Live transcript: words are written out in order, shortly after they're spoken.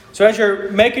So as you're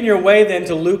making your way then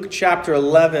to Luke chapter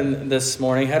 11 this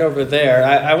morning, head over there.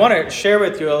 I want to share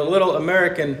with you a little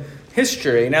American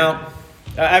history. Now,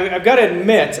 I've got to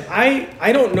admit,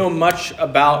 I don't know much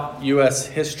about U.S.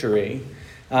 history.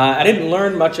 I didn't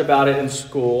learn much about it in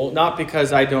school, not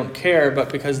because I don't care,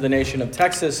 but because the nation of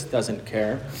Texas doesn't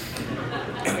care.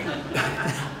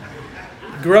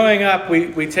 Growing up,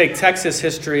 we take Texas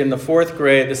history in the 4th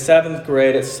grade, the 7th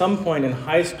grade, at some point in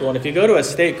high school. And if you go to a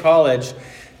state college,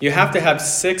 you have to have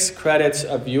 6 credits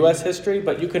of U.S. history,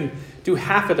 but you can do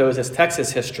half of those as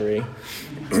Texas history.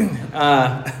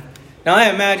 Now, I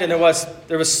imagine there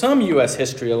was some U.S.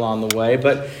 history along the way,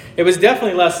 but it was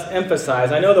definitely less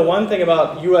emphasized. I know the one thing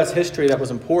about U.S. history that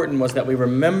was important was that we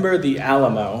remember the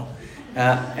Alamo.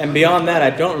 And beyond that,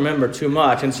 I don't remember too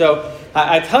much. And so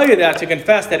I tell you that to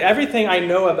confess that everything I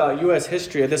know about U.S.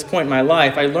 history at this point in my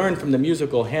life, I learned from the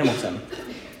musical Hamilton,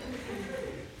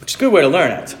 which is a good way to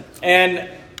learn it. And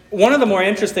one of the more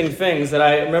interesting things that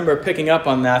I remember picking up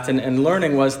on that and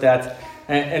learning was that,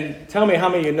 and tell me how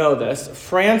many of you know this,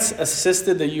 France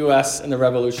assisted the U.S. in the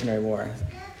Revolutionary War.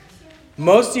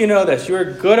 Most of you know this. You're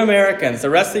good Americans. The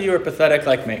rest of you are pathetic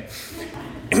like me.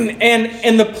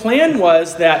 And the plan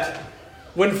was that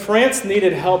when France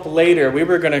needed help later, we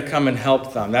were going to come and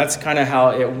help them. That's kind of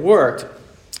how it worked.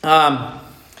 And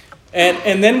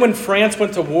then when France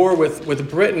went to war with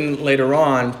Britain later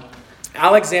on,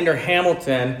 Alexander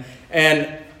Hamilton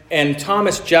and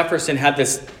Thomas Jefferson had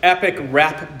this epic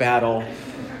rap battle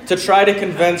to try to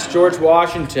convince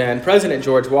President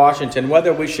George Washington,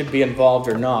 whether we should be involved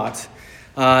or not.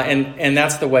 And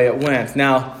that's the way it went.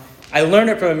 Now, I learned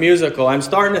it from a musical. I'm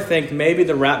starting to think maybe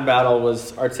the rap battle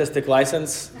was artistic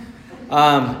license.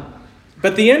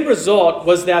 But the end result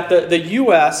was that the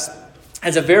U.S.,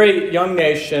 as a very young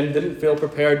nation, didn't feel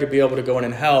prepared to be able to go in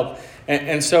and help.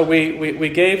 And so we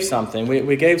gave something.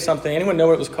 We gave something. Anyone know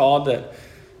what it was called that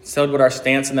said what our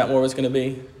stance in that war was going to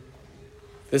be?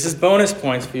 This is bonus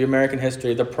points for you, American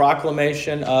history. The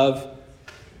proclamation of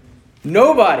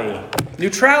neutrality.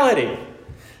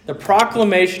 The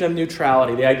proclamation of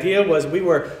neutrality. The idea was we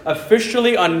were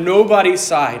officially on nobody's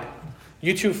side.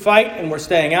 You two fight and we're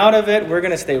staying out of it. We're going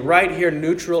to stay right here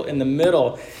neutral in the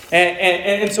middle.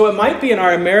 And so it might be in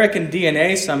our American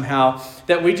DNA somehow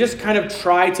that we just kind of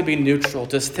try to be neutral,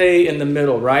 to stay in the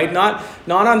middle, right? Not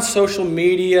on social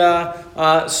media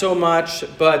so much,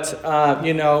 but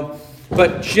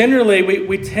but generally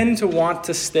we tend to want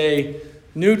to stay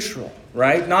neutral,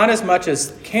 right? Not as much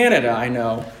as Canada, I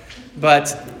know, but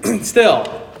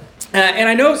still. And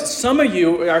I know some of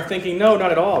you are thinking, no,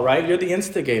 not at all, right? You're the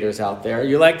instigators out there.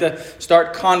 You like to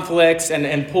start conflicts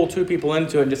and pull two people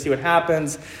into it and just see what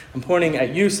happens. I'm pointing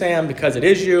at you, Sam, because it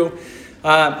is you.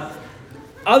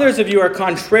 Others of you are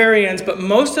contrarians, but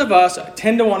most of us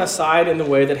tend to want to side in the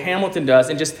way that Hamilton does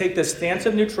and just take this stance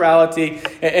of neutrality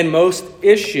in most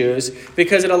issues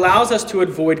because it allows us to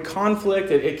avoid conflict.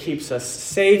 It keeps us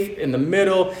safe in the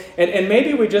middle. And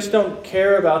maybe we just don't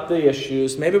care about the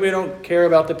issues. Maybe we don't care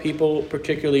about the people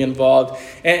particularly involved.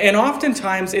 And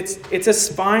oftentimes it's a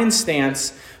spine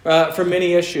stance for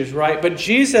many issues, right? But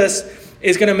Jesus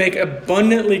is going to make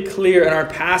abundantly clear in our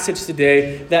passage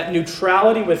today that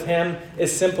neutrality with him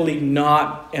is simply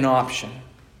not an option.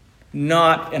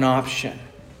 Not an option.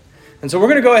 And so we're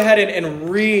going to go ahead and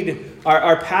read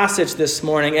our passage this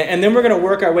morning, and then we're going to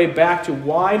work our way back to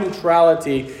why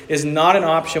neutrality is not an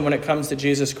option when it comes to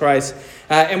Jesus Christ.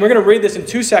 And we're going to read this in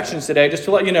 2 sections today, just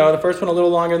to let you know. The first one a little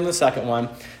longer than the second one.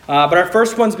 But our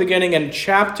first one's beginning in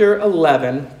chapter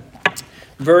 11,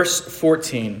 verse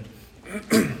 14.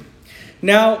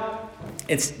 Now,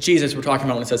 it's Jesus we're talking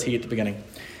about when it says he at the beginning.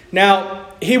 Now,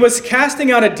 he was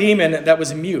casting out a demon that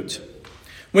was mute.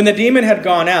 When the demon had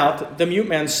gone out, the mute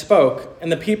man spoke,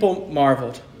 and the people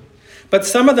marveled. But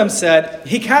some of them said,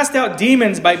 he cast out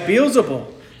demons by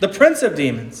Beelzebul, the prince of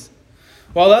demons.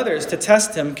 While others, to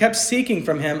test him, kept seeking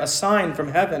from him a sign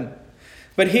from heaven.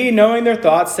 But he, knowing their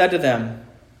thoughts, said to them,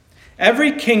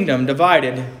 every kingdom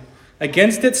divided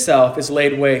against itself is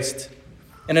laid waste,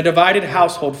 and a divided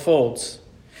household folds.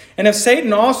 And if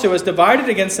Satan also is divided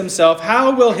against himself,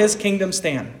 how will his kingdom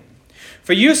stand?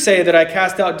 For you say that I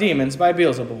cast out demons by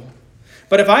Beelzebul.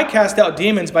 But if I cast out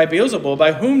demons by Beelzebul,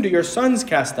 by whom do your sons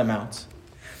cast them out?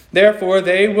 Therefore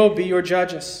they will be your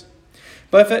judges.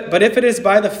 But if it is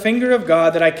by the finger of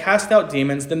God that I cast out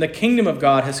demons, then the kingdom of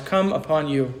God has come upon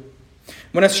you.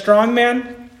 When a strong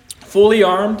man, fully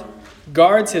armed,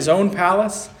 guards his own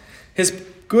palace, his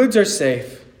goods are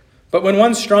safe. But when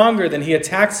one stronger than he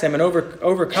attacks him and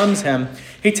overcomes him,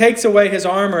 he takes away his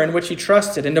armor in which he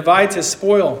trusted and divides his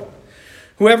spoil.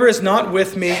 Whoever is not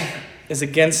with me is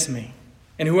against me,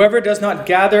 and whoever does not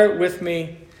gather with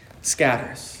me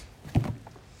scatters.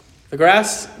 The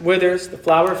grass withers, the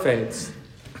flower fades.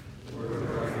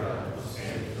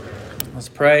 Let's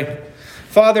pray.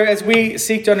 Father, as we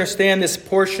seek to understand this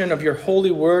portion of your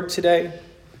holy word today,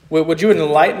 would you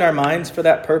enlighten our minds for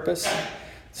that purpose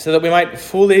so that we might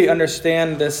fully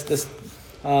understand this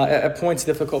at points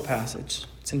difficult passage?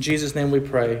 It's in Jesus' name we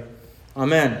pray.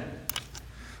 Amen.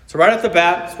 So right off the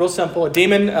bat, it's real simple.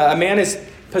 A man is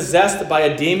possessed by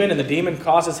a demon, and the demon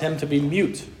causes him to be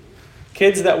mute.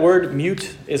 Kids, that word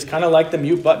mute is kind of like the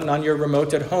mute button on your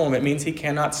remote at home. It means he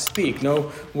cannot speak.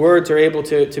 No words are able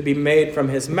to be made from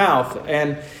his mouth.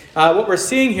 And what we're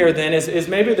seeing here then is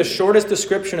maybe the shortest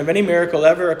description of any miracle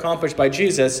ever accomplished by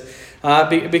Jesus,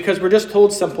 because we're just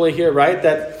told simply here, right,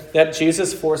 that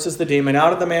Jesus forces the demon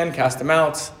out of the man, cast him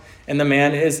out, and the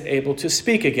man is able to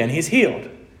speak again. He's healed.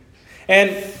 And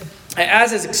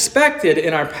as is expected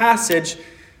in our passage,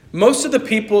 most of the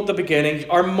people at the beginning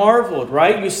are marveled,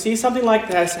 right? You see something like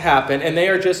this happen, and they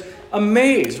are just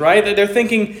amazed, right? They're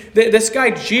thinking, this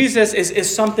guy Jesus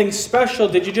is something special.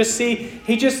 Did you just see?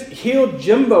 He just healed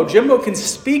Jimbo. Jimbo can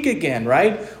speak again,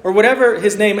 right? Or whatever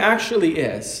his name actually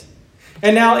is.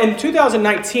 And now in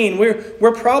 2019,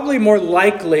 we're probably more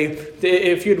likely,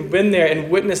 if you'd been there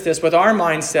and witnessed this with our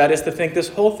mindset, is to think this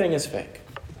whole thing is fake.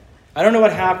 I don't know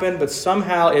what happened, but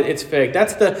somehow it's fake.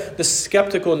 That's the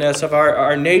skepticalness of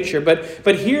our nature.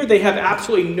 But here they have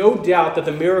absolutely no doubt that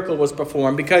the miracle was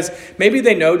performed, because maybe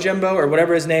they know Jimbo or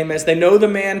whatever his name is. They know the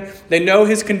man. They know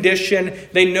his condition.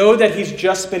 They know that he's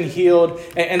just been healed.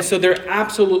 And so they're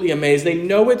absolutely amazed. They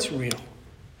know it's real.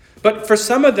 But for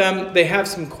some of them, they have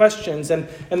some questions. And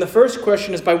the first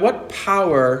question is, by what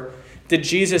power did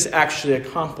Jesus actually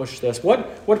accomplish this?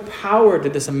 What power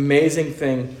did this amazing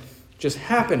thing just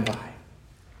happen by?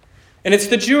 And it's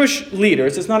the Jewish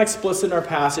leaders, it's not explicit in our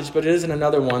passage, but it is in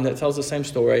another one that tells the same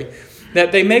story,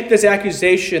 that they make this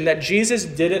accusation that Jesus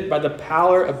did it by the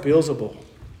power of Beelzebul.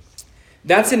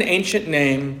 That's an ancient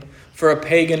name for a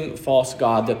pagan false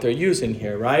god that they're using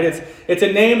here, right? It's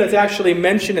a name that's actually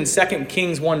mentioned in 2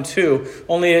 Kings 1:2.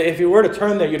 Only if you were to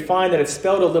turn there, you'd find that it's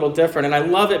spelled a little different. And I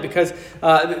love it because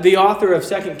the author of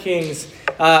 2 Kings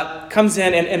comes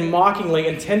in and mockingly,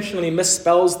 intentionally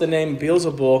misspells the name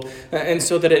Beelzebul, and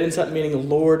so that it ends up meaning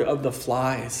Lord of the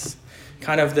Flies.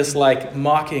 Kind of this like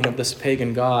mocking of this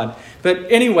pagan god.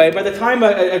 But anyway, by the time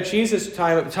of Jesus'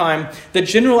 time, the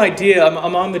general idea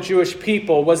among the Jewish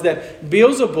people was that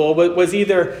Beelzebul was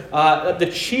either the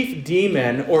chief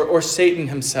demon or Satan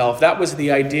himself. That was the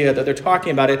idea that they're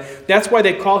talking about it. That's why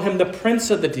they call him the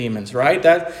prince of the demons, right?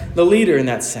 That the leader in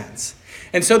that sense.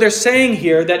 And so they're saying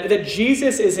here that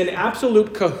Jesus is in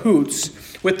absolute cahoots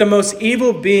with the most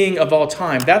evil being of all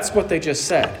time. That's what they just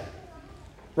said.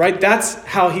 Right? That's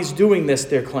how he's doing this,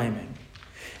 they're claiming.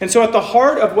 And so at the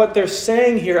heart of what they're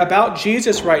saying here about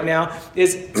Jesus right now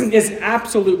is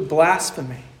absolute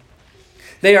blasphemy.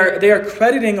 They are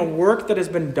crediting a work that has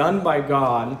been done by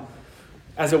God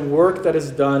as a work that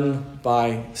is done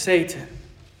by Satan.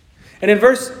 And in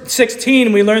verse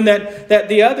 16, we learn that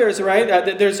the others, right,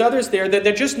 that there's others there that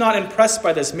they're just not impressed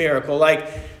by this miracle. Like,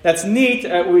 that's neat.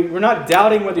 We're not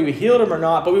doubting whether you healed him or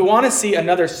not, but we want to see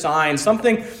another sign,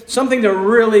 something to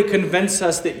really convince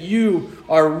us that you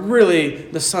are really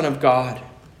the Son of God.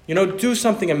 Do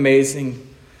something amazing.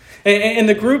 And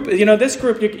the group, this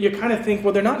group, you kind of think,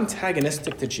 well, they're not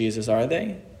antagonistic to Jesus, are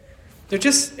they? They're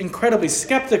just incredibly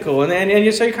skeptical.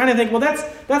 So you kind of think, well,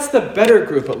 that's the better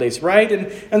group at least, right?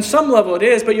 And on some level it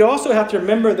is, but you also have to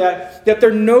remember that they're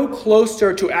no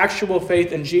closer to actual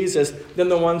faith in Jesus than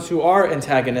the ones who are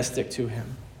antagonistic to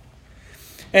him.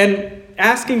 And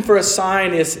asking for a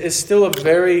sign is still a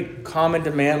very common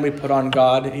demand we put on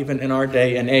God, even in our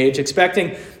day and age.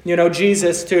 Expecting,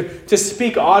 Jesus to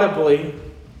speak audibly.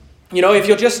 If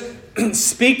you'll just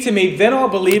speak to me, then I'll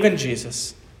believe in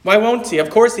Jesus. Why won't he?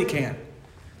 Of course he can.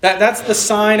 That's the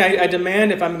sign I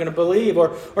demand if I'm going to believe.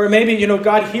 Or maybe,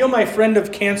 God, heal my friend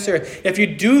of cancer. If you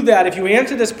do that, if you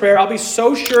answer this prayer, I'll be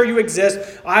so sure you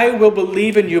exist, I will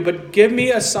believe in you. But give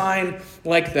me a sign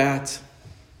like that.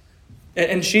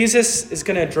 And Jesus is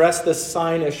going to address this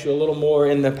sign issue a little more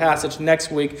in the passage next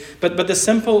week. But the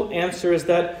simple answer is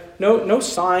that no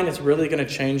sign is really going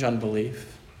to change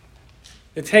unbelief.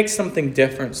 It takes something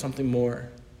different, something more.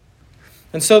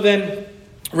 And so then,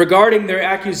 regarding their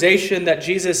accusation that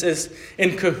Jesus is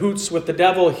in cahoots with the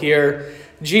devil here,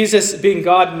 Jesus, being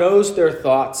God, knows their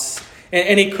thoughts.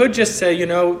 And he could just say,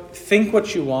 think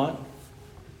what you want.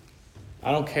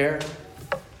 I don't care.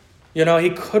 He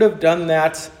could have done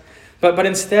that. But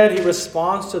instead, he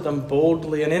responds to them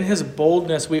boldly. And in his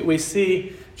boldness, we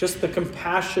see just the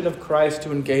compassion of Christ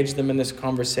to engage them in this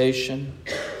conversation.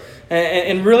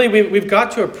 And really, we've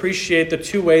got to appreciate the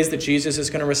two ways that Jesus is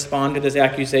going to respond to this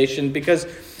accusation, because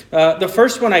the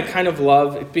first one I kind of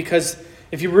love, because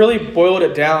if you really boiled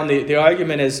it down, the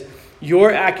argument is,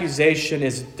 your accusation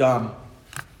is dumb,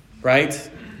 right?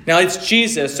 Now, it's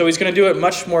Jesus, so he's going to do it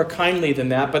much more kindly than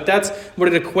that, but that's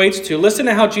what it equates to. Listen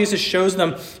to how Jesus shows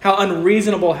them how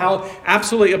unreasonable, how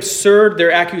absolutely absurd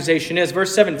their accusation is.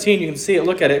 Verse 17, you can see it,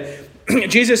 look at it.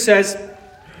 Jesus says,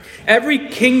 "Every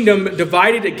kingdom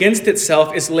divided against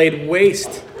itself is laid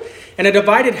waste, and a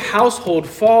divided household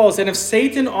falls. And if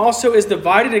Satan also is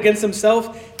divided against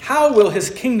himself, how will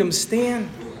his kingdom stand?"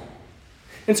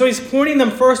 And so he's pointing them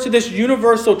first to this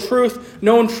universal truth,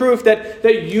 known truth, that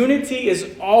unity is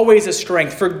always a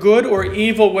strength. For good or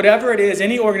evil, whatever it is,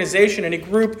 any organization, any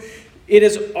group, it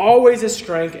is always a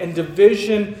strength, and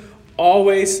division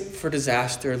always for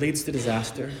disaster, leads to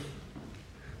disaster.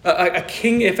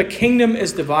 If a kingdom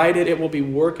is divided, it will be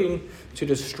working to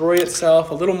destroy itself.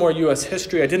 A little more U.S.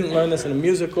 history. I didn't learn this in a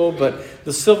musical, but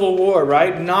the Civil War,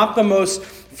 right? Not the most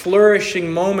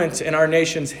flourishing moment in our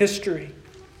nation's history.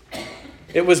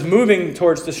 It was moving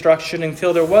towards destruction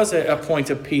until there was a point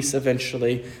of peace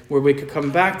eventually where we could come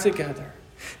back together.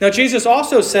 Now, Jesus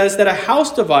also says that a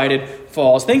house divided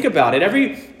falls. Think about it.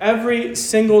 Every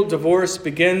single divorce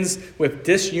begins with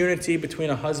disunity between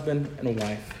a husband and a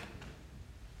wife.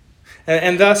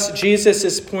 And thus, Jesus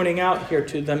is pointing out here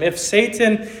to them, if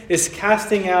Satan is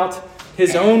casting out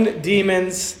his own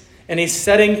demons and he's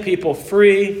setting people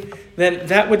free, then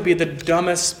that would be the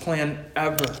dumbest plan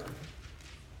ever.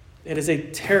 It is a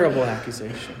terrible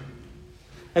accusation.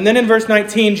 And then in verse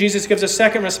 19, Jesus gives a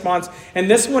second response, and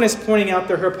this one is pointing out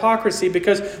their hypocrisy,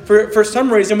 because for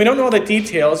some reason, we don't know all the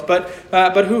details, but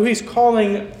who he's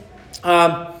calling...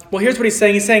 Well, here's what he's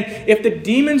saying. He's saying, if the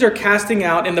demons are casting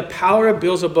out in the power of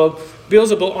Beelzebub,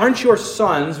 aren't your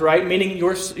sons, right, meaning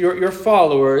your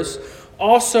followers,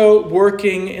 also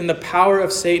working in the power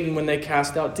of Satan when they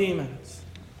cast out demons?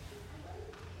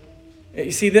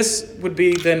 You see, this would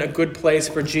be then a good place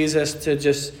for Jesus to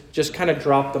just kind of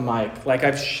drop the mic. Like,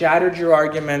 I've shattered your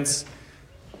arguments.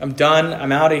 I'm done.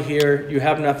 I'm out of here. You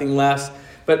have nothing less.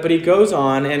 But he goes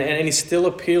on, and he's still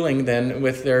appealing then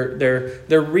with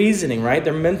their reasoning, right?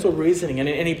 Their mental reasoning.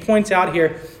 And he points out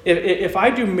here, if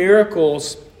I do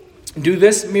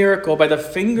this miracle by the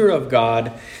finger of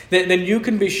God, then you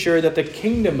can be sure that the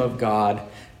kingdom of God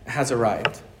has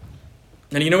arrived.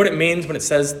 And you know what it means when it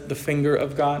says the finger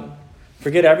of God?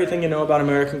 Forget everything you know about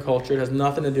American culture. It has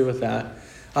nothing to do with that.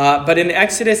 But in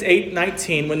Exodus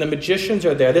 8:19, when the magicians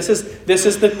are there, this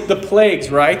is the plagues,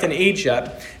 right, in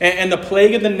Egypt. And the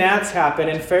plague of the gnats happen,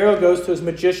 and Pharaoh goes to his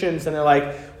magicians, and they're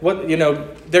like, what,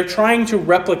 they're trying to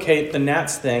replicate the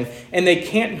gnats thing, and they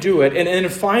can't do it. And then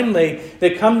finally,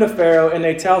 they come to Pharaoh, and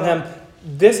they tell him,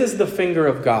 this is the finger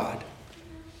of God.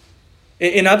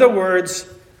 In other words,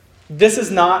 this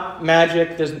is not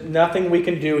magic. There's nothing we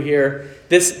can do here.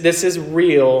 This is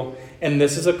real, and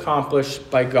this is accomplished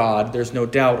by God. There's no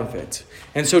doubt of it.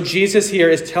 And so Jesus here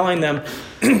is telling them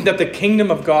that the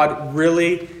kingdom of God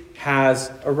really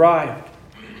has arrived.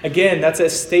 Again, that's a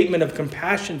statement of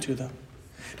compassion to them.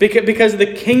 Because the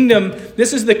kingdom,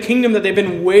 this is the kingdom that they've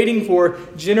been waiting for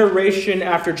generation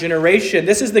after generation.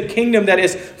 This is the kingdom that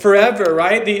is forever,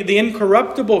 right? The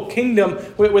incorruptible kingdom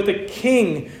with a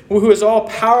king who is all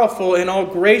powerful and all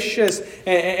gracious.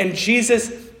 And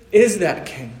Jesus is that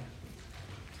king.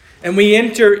 And we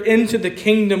enter into the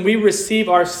kingdom. We receive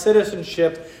our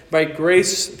citizenship by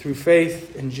grace through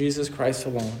faith in Jesus Christ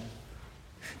alone.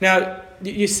 Now,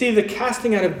 you see, the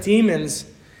casting out of demons,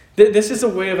 this is a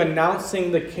way of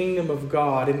announcing the kingdom of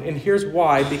God. And here's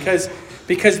why. Because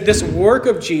this work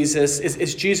of Jesus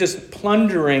is Jesus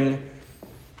plundering,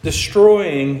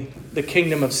 destroying the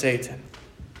kingdom of Satan.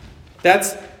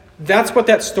 That's what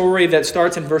that story that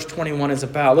starts in verse 21 is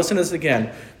about. Listen to this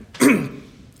again.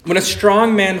 When a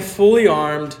strong man fully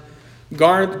armed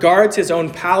guards his own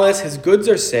palace, his goods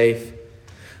are safe.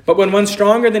 But when one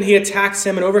stronger than he attacks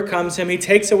him and overcomes him, he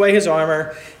takes away his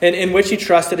armor in which he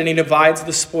trusted, and he divides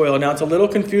the spoil. Now, it's a little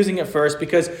confusing at first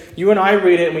because you and I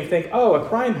read it and we think, oh, a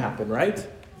crime happened, right?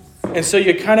 And so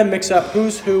you kind of mix up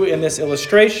who's who in this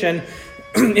illustration.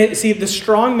 See, the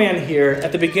strong man here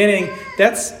at the beginning,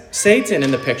 that's Satan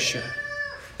in the picture.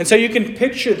 And so you can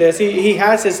picture this. He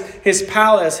has his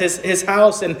palace, his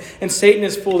house, and Satan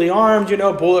is fully armed,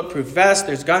 bulletproof vest.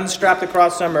 There's guns strapped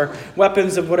across him, or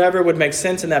weapons of whatever would make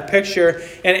sense in that picture.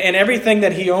 And everything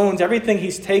that he owns, everything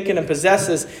he's taken and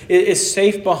possesses is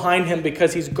safe behind him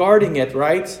because he's guarding it,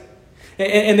 right?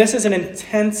 And this is an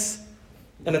intense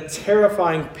and a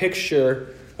terrifying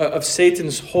picture of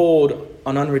Satan's hold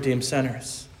on unredeemed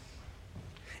sinners.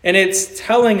 And it's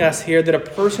telling us here that a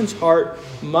person's heart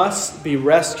must be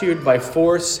rescued by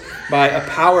force, by a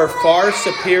power far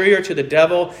superior to the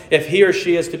devil, if he or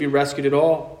she is to be rescued at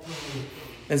all.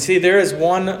 And see, there is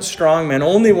one strong man,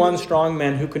 only one strong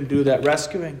man who can do that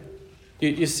rescuing.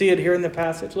 You see it here in the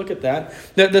passage. Look at that.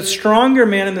 The stronger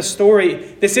man in the story,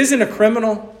 this isn't a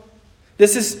criminal.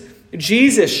 This is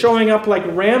Jesus showing up like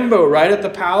Rambo right at the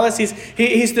palace.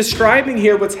 He's describing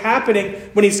here what's happening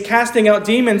when he's casting out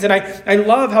demons. And I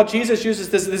love how Jesus uses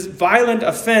this violent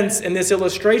offense in this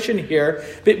illustration here,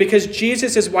 because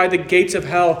Jesus is why the gates of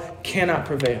hell cannot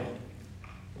prevail.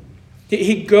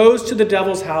 He goes to the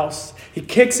devil's house. He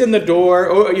kicks in the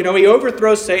door. He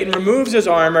overthrows Satan, removes his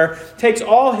armor, takes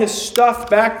all his stuff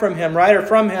back from him, right, or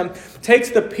from him,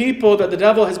 takes the people that the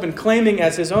devil has been claiming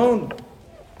as his own.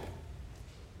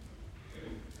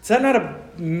 Is that not an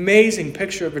amazing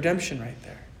picture of redemption right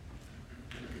there?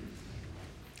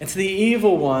 It's the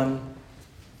evil one.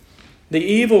 The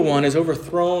evil one is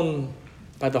overthrown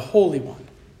by the Holy One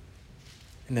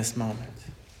in this moment.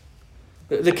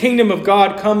 The kingdom of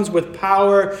God comes with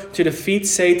power to defeat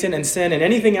Satan and sin and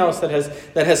anything else that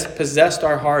has possessed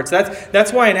our hearts.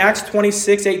 That's why in Acts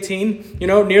 26:18,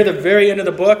 near the very end of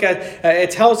the book,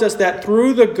 it tells us that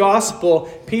through the gospel,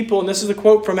 people, and this is a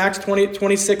quote from Acts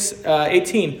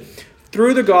 26:18,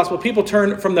 through the gospel, people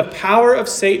turn from the power of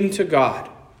Satan to God,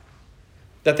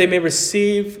 that they may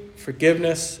receive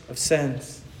forgiveness of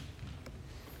sins.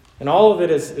 And all of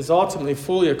it is ultimately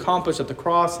fully accomplished at the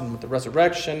cross and with the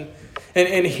resurrection.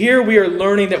 And here we are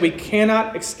learning that we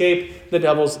cannot escape the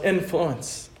devil's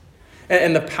influence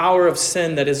and the power of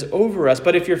sin that is over us.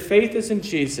 But if your faith is in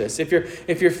Jesus, if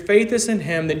your faith is in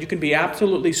him, then you can be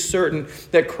absolutely certain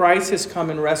that Christ has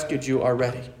come and rescued you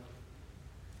already.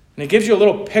 And it gives you a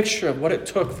little picture of what it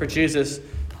took for Jesus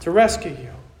to rescue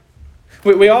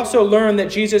you. We also learn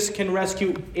that Jesus can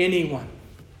rescue anyone.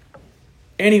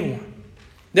 Anyone.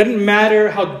 It doesn't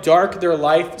matter how dark their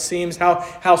life seems,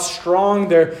 how strong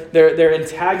their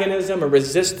antagonism or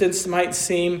resistance might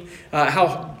seem,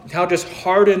 how just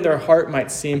hardened their heart might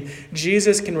seem.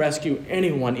 Jesus can rescue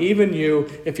anyone, even you,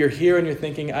 if you're here and you're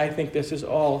thinking, I think this is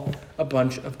all a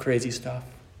bunch of crazy stuff.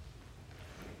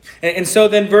 And so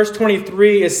then verse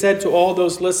 23 is said to all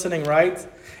those listening, right?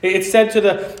 It's said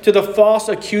to the false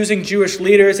accusing Jewish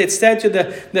leaders. It's said to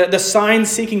the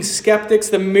sign-seeking skeptics,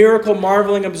 the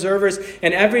miracle-marveling observers,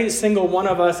 and every single one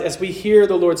of us as we hear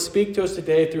the Lord speak to us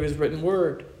today through his written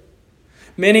word.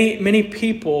 Many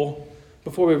people,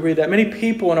 before we read that, many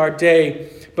people in our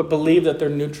day but believe that they're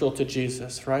neutral to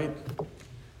Jesus, right?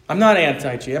 I'm not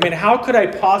anti-Jesus. How could I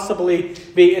possibly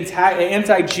be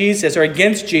anti-Jesus or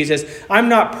against Jesus? I'm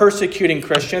not persecuting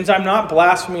Christians. I'm not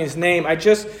blaspheming his name. I'm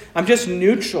just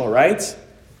neutral, right?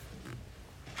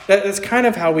 That's kind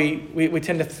of how we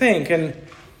tend to think. And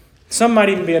some might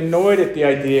even be annoyed at the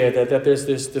idea that there's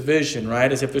this division, right?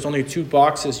 As if there's only two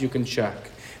boxes you can check.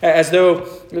 As though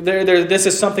this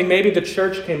is something maybe the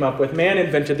church came up with. Man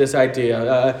invented this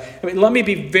idea. Let me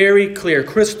be very clear,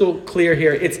 crystal clear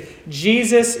here. It's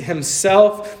Jesus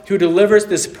himself who delivers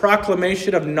this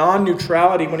proclamation of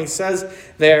non-neutrality when he says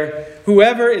there,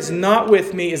 whoever is not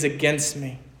with me is against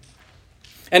me.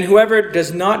 And whoever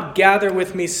does not gather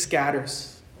with me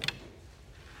scatters.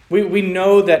 We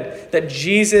know that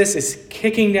Jesus is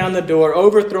kicking down the door,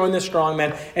 overthrowing the strong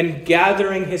man, and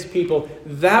gathering his people.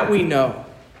 That we know.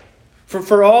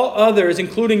 For all others,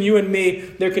 including you and me,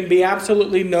 there can be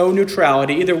absolutely no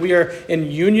neutrality. Either we are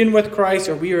in union with Christ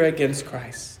or we are against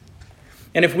Christ.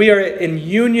 And if we are in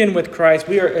union with Christ,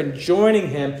 we are joining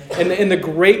him in the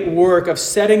great work of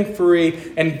setting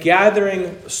free and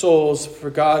gathering souls for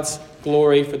God's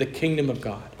glory, for the kingdom of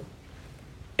God.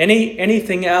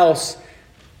 Anything else,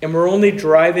 and we're only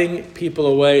driving people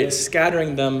away,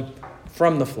 scattering them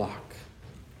from the flock.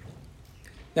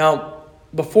 Now,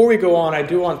 before we go on, I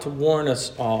do want to warn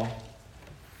us all.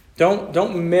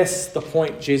 Don't miss the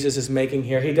point Jesus is making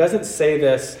here. He doesn't say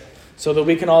this so that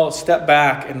we can all step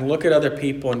back and look at other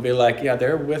people and be like, yeah,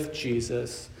 they're with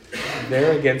Jesus.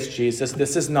 They're against Jesus.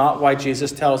 This is not why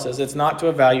Jesus tells us. It's not to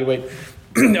evaluate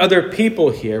other people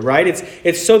here, right?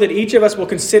 It's so that each of us will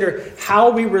consider how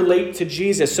we relate to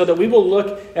Jesus, so that we will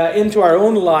look into our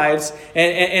own lives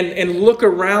and look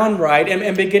around, right,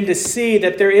 and begin to see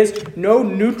that there is no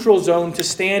neutral zone to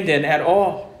stand in at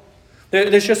all.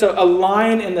 There's just a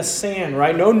line in the sand,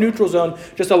 right? No neutral zone,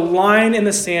 just a line in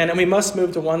the sand, and we must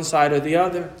move to one side or the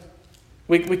other.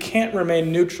 We can't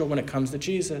remain neutral when it comes to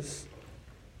Jesus.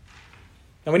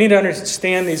 And we need to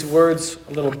understand these words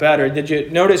a little better. Did you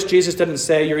notice Jesus doesn't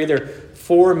say you're either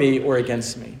for me or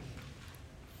against me?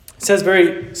 It says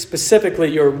very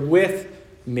specifically you're with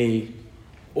me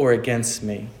or against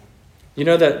me. You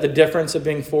know the difference of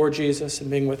being for Jesus and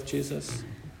being with Jesus?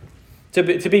 To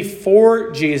be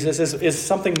for Jesus is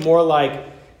something more like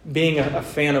being a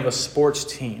fan of a sports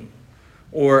team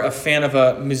or a fan of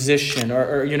a musician.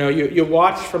 Or you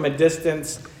watch from a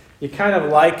distance. You kind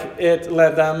of like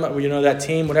that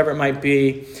team, whatever it might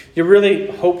be. You really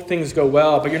hope things go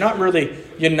well, but you're not really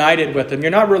united with them.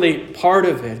 You're not really part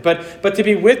of it. But to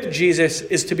be with Jesus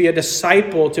is to be a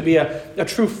disciple, to be a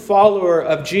true follower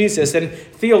of Jesus. And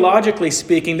theologically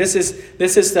speaking, this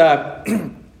is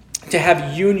to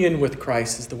have union with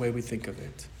Christ is the way we think of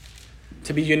it.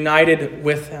 To be united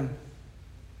with him.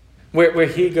 Where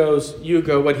he goes, you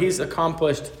go. What he's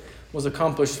accomplished was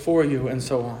accomplished for you, and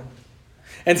so on.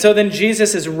 And so then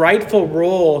Jesus' rightful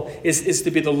role is to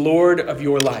be the Lord of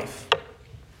your life.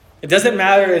 It doesn't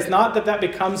matter. It's not that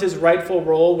becomes his rightful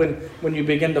role when you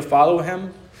begin to follow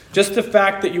him. Just the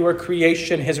fact that you are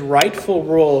creation, his rightful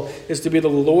role is to be the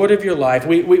Lord of your life.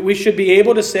 We should be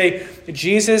able to say,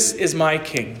 Jesus is my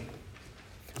king.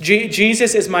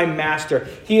 Jesus is my master.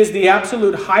 He is the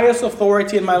absolute highest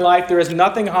authority in my life. There is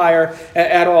nothing higher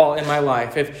at all in my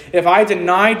life. If I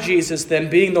deny Jesus, then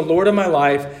being the Lord of my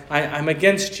life, I'm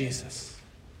against Jesus.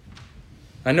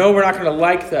 I know we're not going to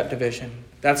like that division.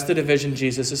 That's the division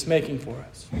Jesus is making for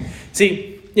us.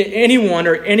 See, anyone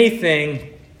or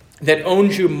anything that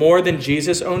owns you more than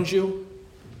Jesus owns you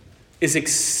is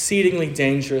exceedingly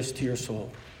dangerous to your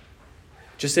soul.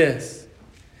 Just is.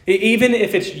 Even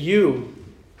if it's you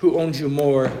who owns you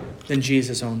more than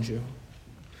Jesus owns you.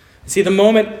 See, the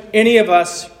moment any of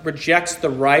us rejects the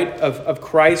right of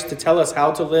Christ to tell us how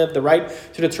to live, the right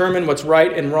to determine what's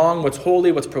right and wrong, what's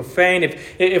holy, what's profane,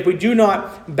 if we do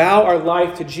not bow our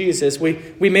life to Jesus,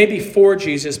 we may be for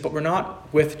Jesus, but we're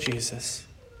not with Jesus.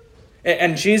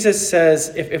 And Jesus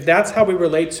says, if that's how we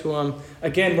relate to him,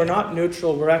 again, we're not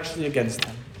neutral, we're actually against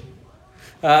him.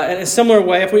 In a similar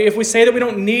way, if we say that we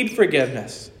don't need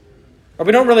forgiveness, or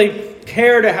we don't really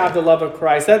care to have the love of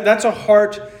Christ, that's a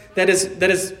heart that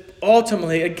is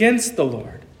ultimately against the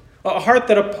Lord. A heart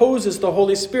that opposes the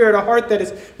Holy Spirit. A heart that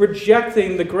is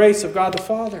rejecting the grace of God the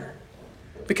Father.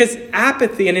 Because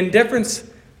apathy and indifference,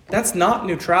 that's not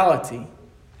neutrality.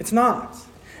 It's not.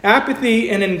 Apathy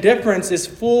and indifference is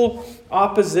full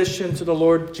opposition to the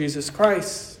Lord Jesus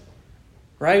Christ.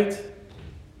 Right?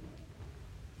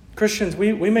 Christians,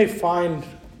 we may find,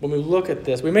 when we look at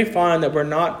this, we may find that we're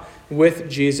not with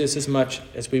Jesus as much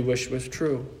as we wish was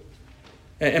true.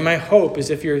 And my hope is,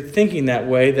 if you're thinking that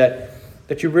way,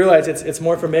 that you realize it's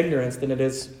more from ignorance than it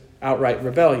is outright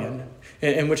rebellion.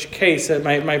 In which case,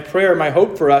 my prayer, my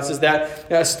hope for us is that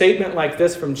a statement like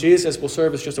this from Jesus will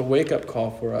serve as just a wake-up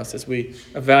call for us as we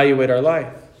evaluate our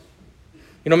life.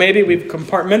 Maybe we've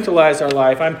compartmentalized our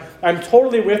life. I'm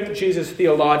totally with Jesus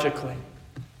theologically.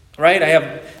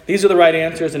 Right? These are the right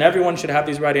answers, and everyone should have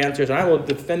these right answers, and I will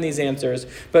defend these answers.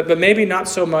 But maybe not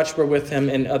so much we're with him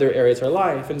in other areas of our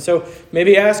life. And so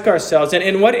maybe ask ourselves,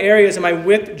 in what areas am I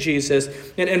with Jesus?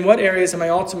 And in what areas am I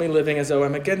ultimately living as though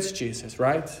I'm against Jesus,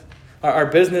 right? Our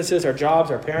businesses, our jobs,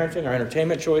 our parenting, our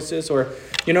entertainment choices. Or,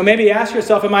 maybe ask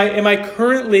yourself, am I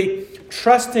currently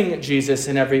trusting Jesus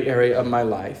in every area of my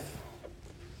life?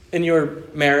 In your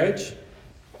marriage?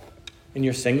 In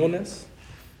your singleness?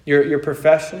 Your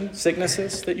profession,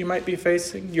 sicknesses that you might be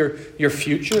facing, your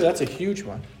future, that's a huge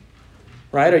one,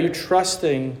 right? Are you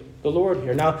trusting the Lord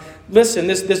here? Now, listen,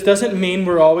 this doesn't mean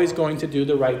we're always going to do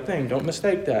the right thing. Don't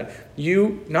mistake that.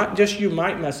 Not just you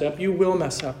might mess up, you will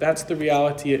mess up. That's the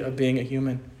reality of being a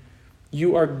human.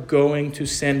 You are going to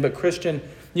sin. But Christian,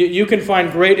 you can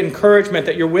find great encouragement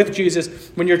that you're with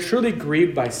Jesus when you're truly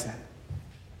grieved by sin.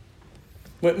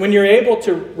 When you're able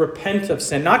to repent of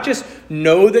sin, not just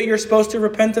know that you're supposed to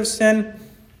repent of sin,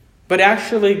 but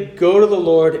actually go to the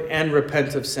Lord and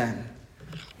repent of sin,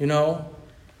 and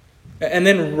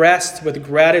then rest with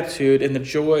gratitude in the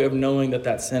joy of knowing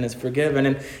that sin is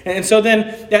forgiven. And so then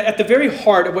at the very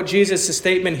heart of what Jesus'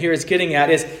 statement here is getting at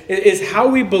is how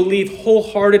we believe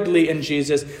wholeheartedly in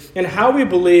Jesus and how we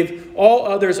believe all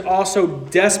others also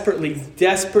desperately,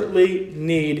 desperately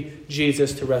need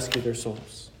Jesus to rescue their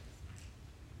souls.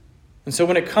 And so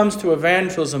when it comes to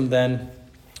evangelism then,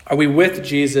 are we with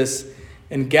Jesus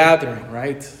in gathering,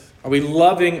 right? Are we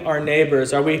loving our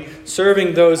neighbors? Are we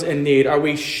serving those in need? Are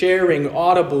we sharing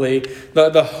audibly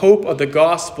the hope of the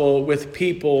gospel with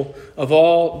people of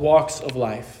all walks of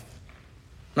life?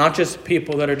 Not just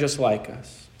people that are just like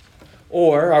us.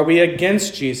 Or are we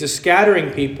against Jesus, scattering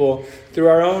people through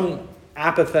our own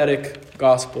apathetic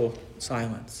gospel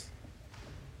silence?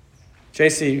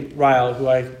 J.C. Ryle, who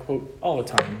I quote all the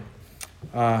time,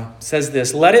 says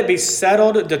this: "Let it be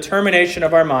settled determination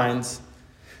of our minds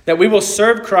that we will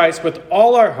serve Christ with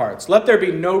all our hearts. Let there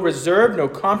be no reserve, no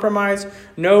compromise,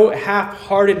 no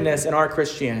half-heartedness in our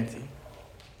Christianity.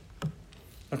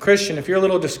 A Christian, if you're a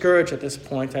little discouraged at this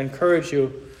point, I encourage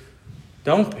you,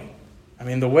 don't be. I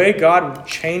mean, the way God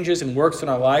changes and works in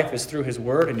our life is through his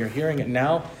word, and you're hearing it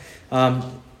now.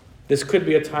 This could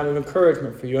be a time of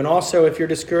encouragement for you. And also, if you're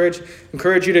discouraged, I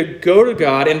encourage you to go to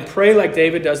God and pray like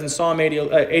David does in Psalm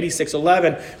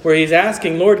 86:11, where he's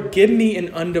asking, Lord, give me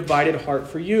an undivided heart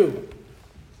for you.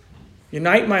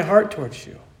 Unite my heart towards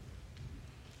you.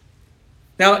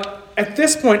 Now, at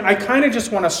this point, I kind of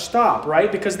just want to stop,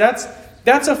 right? Because that's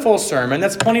a full sermon.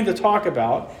 That's plenty to talk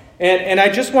about. And I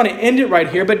just want to end it right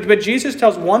here. But Jesus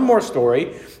tells one more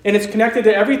story, and it's connected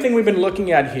to everything we've been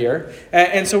looking at here.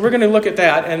 And so we're going to look at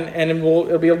that, and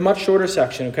it'll be a much shorter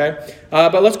section, okay?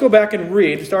 But let's go back and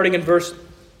read, starting in verse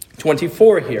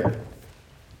 24 here.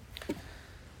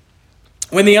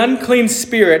 When the unclean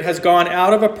spirit has gone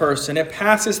out of a person, it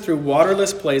passes through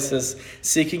waterless places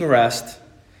seeking rest.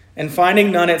 And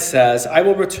finding none, it says, I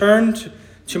will return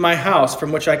to my house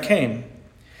from which I came.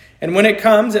 And when it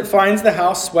comes, it finds the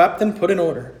house swept and put in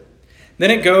order.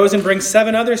 Then it goes and brings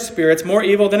 7 other spirits more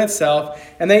evil than itself,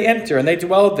 and they enter and they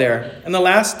dwell there. And the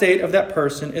last state of that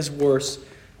person is worse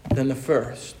than the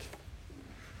first.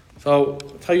 So I'll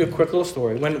tell you a quick little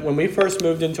story. When we first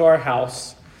moved into our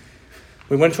house,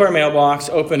 we went to our mailbox,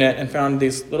 opened it, and found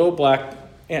these little black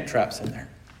ant traps in there.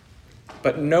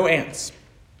 But no ants.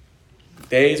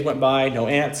 Days went by, no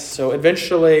ants. So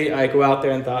eventually I go out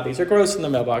there and thought, these are gross in the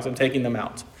mailbox. I'm taking them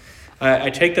out.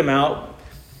 I take them out.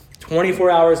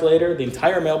 24 hours later, the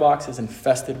entire mailbox is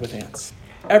infested with ants.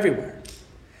 Everywhere.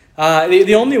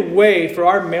 The only way for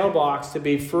our mailbox to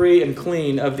be free and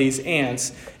clean of these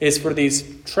ants is for these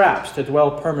traps to dwell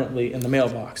permanently in the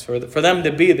mailbox. For them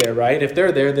to be there, right? If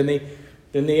they're there, then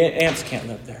the ants can't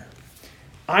live there.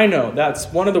 I know, that's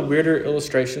one of the weirder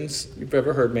illustrations you've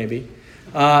ever heard, maybe.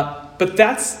 But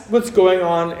that's what's going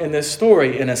on in this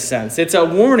story, in a sense. It's a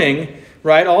warning,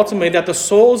 right, ultimately, that the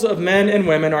souls of men and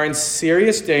women are in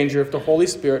serious danger if the Holy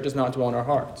Spirit does not dwell in our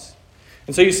hearts.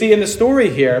 And so you see in the story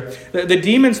here, the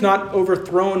demon's not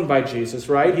overthrown by Jesus,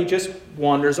 right? He just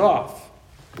wanders off,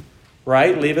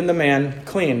 right, leaving the man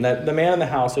clean. The man in the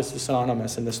house is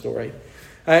synonymous in the story.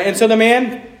 And so the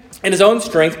man, in his own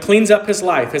strength, cleans up his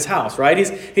life, his house, right?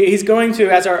 He's going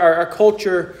to, as our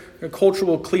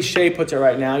cultural cliche puts it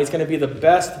right now, he's going to be the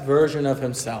best version of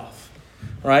himself.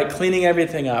 Right, cleaning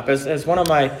everything up. As one of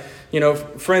my,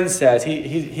 friends says,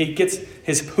 he gets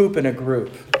his poop in a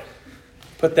group.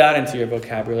 Put that into your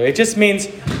vocabulary. It just means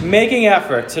making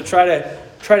effort to try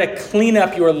to clean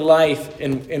up your life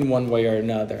in one way or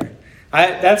another.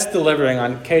 That's delivering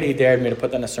on. Katie dared me to put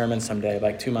that in a sermon someday,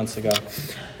 like 2 months ago.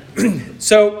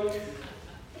 So,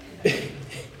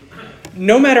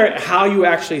 no matter how you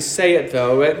actually say it,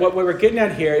 though, what we're getting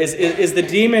at here is the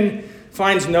demon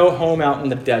finds no home out in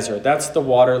the desert. That's the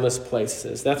waterless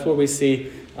places. That's where we see,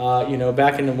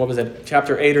 back in,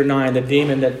 chapter 8 or 9, the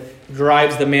demon that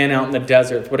drives the man out in the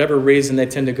desert. For whatever reason, they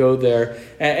tend to go there.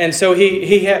 And so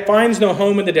he finds no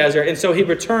home in the desert. And so he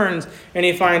returns and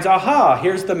he finds, aha,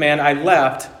 here's the man I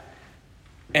left.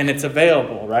 And it's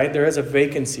available, right? There is a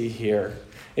vacancy here.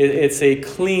 It's a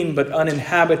clean but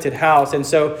uninhabited house. And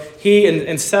so he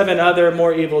and 7 other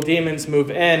more evil demons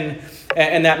move in.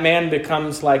 And that man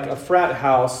becomes like a frat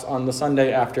house on the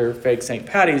Sunday after fake St.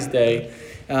 Paddy's Day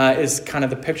is kind of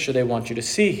the picture they want you to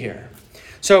see here.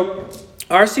 So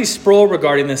R.C. Sproul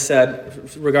regarding this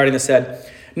said,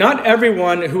 not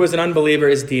everyone who is an unbeliever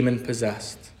is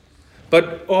demon-possessed,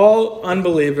 but all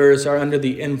unbelievers are under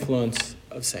the influence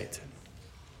of Satan.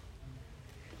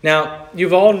 Now,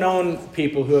 you've all known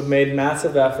people who have made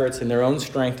massive efforts in their own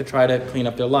strength to try to clean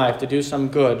up their life, to do some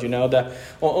good, that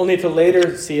only to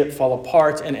later see it fall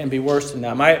apart and be worse than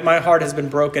that. My heart has been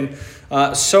broken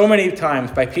so many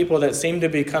times by people that seem to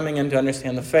be coming in to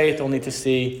understand the faith, only to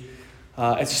see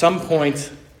at some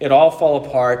point it all fall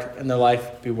apart and their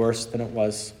life be worse than it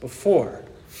was before.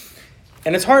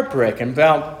 And it's heartbreaking.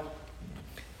 Now,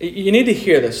 you need to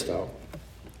hear this, though.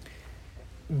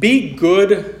 Be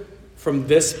good from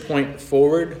this point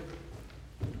forward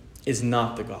is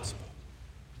not the gospel.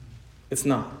 It's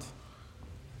not.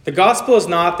 The gospel is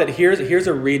not that here's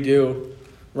a redo,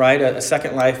 right? A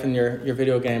second life in your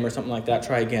video game or something like that.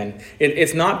 Try again.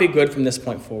 It's not be good from this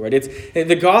point forward.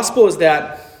 The gospel is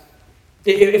that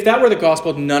if that were the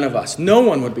gospel, no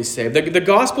one would be saved. The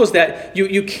gospel is that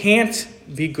you can't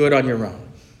be good on your own.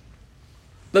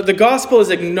 The gospel is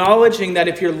acknowledging that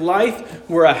if your life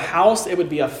were a house, it would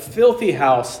be a filthy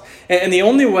house. And the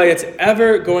only way it's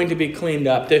ever going to be cleaned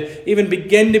up, to even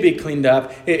begin to be cleaned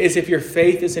up, is if your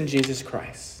faith is in Jesus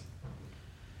Christ.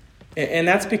 And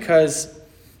that's because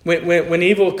when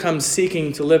evil comes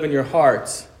seeking to live in your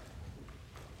hearts,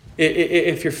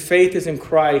 if your faith is in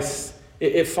Christ,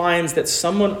 it finds that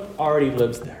someone already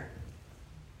lives there.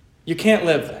 You can't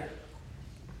live there.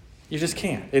 You just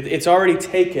can't. It's already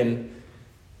taken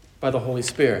by the Holy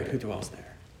Spirit who dwells there.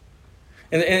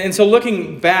 And so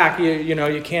looking back,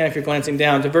 you can, if you're glancing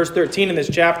down to verse 13 in this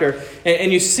chapter,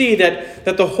 and you see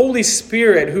that the Holy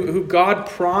Spirit, who God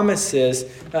promises,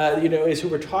 is who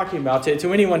we're talking about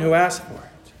to anyone who asks for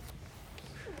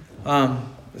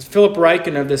it. Philip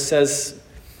Ryken of this says,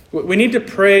 we need to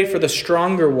pray for the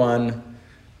stronger one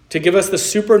to give us the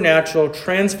supernatural,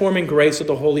 transforming grace of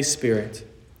the Holy Spirit,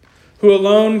 who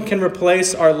alone can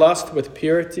replace our lust with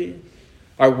purity,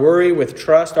 our worry with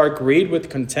trust, our greed with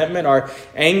contentment, our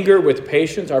anger with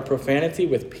patience, our profanity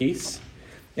with peace,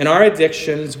 and our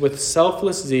addictions with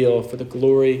selfless zeal for the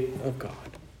glory of God.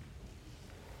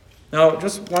 Now,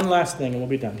 just one last thing and we'll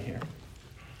be done here.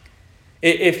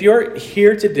 If you're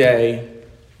here today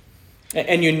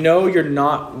and you know you're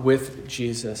not with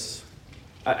Jesus,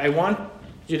 I want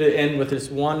you to end with this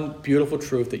one beautiful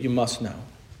truth that you must know.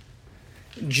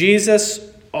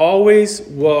 Jesus always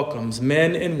welcomes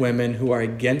men and women who are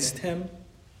against him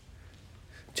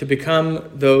to become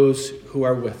those who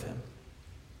are with him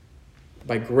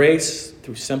by grace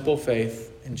through simple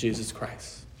faith in Jesus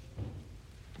Christ.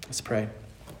 Let's pray.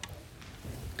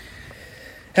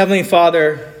 Heavenly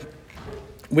Father,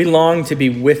 we long to be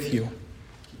with you,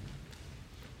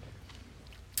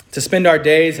 to spend our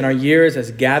days and our years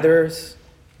as gatherers,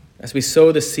 as we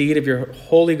sow the seed of your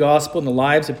holy gospel in the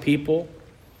lives of people,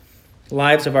 the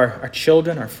lives of our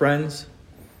children, our friends,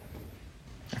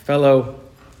 our fellow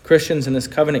Christians in this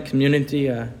covenant community,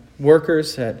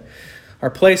 workers at our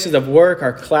places of work,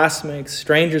 our classmates,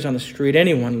 strangers on the street,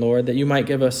 anyone, Lord, that you might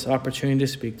give us opportunity to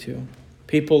speak to.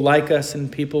 People like us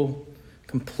and people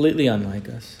completely unlike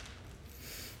us.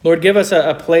 Lord, give us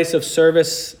a place of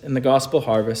service in the gospel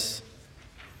harvest.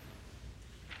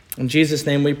 In Jesus'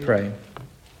 name we pray.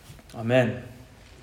 Amen.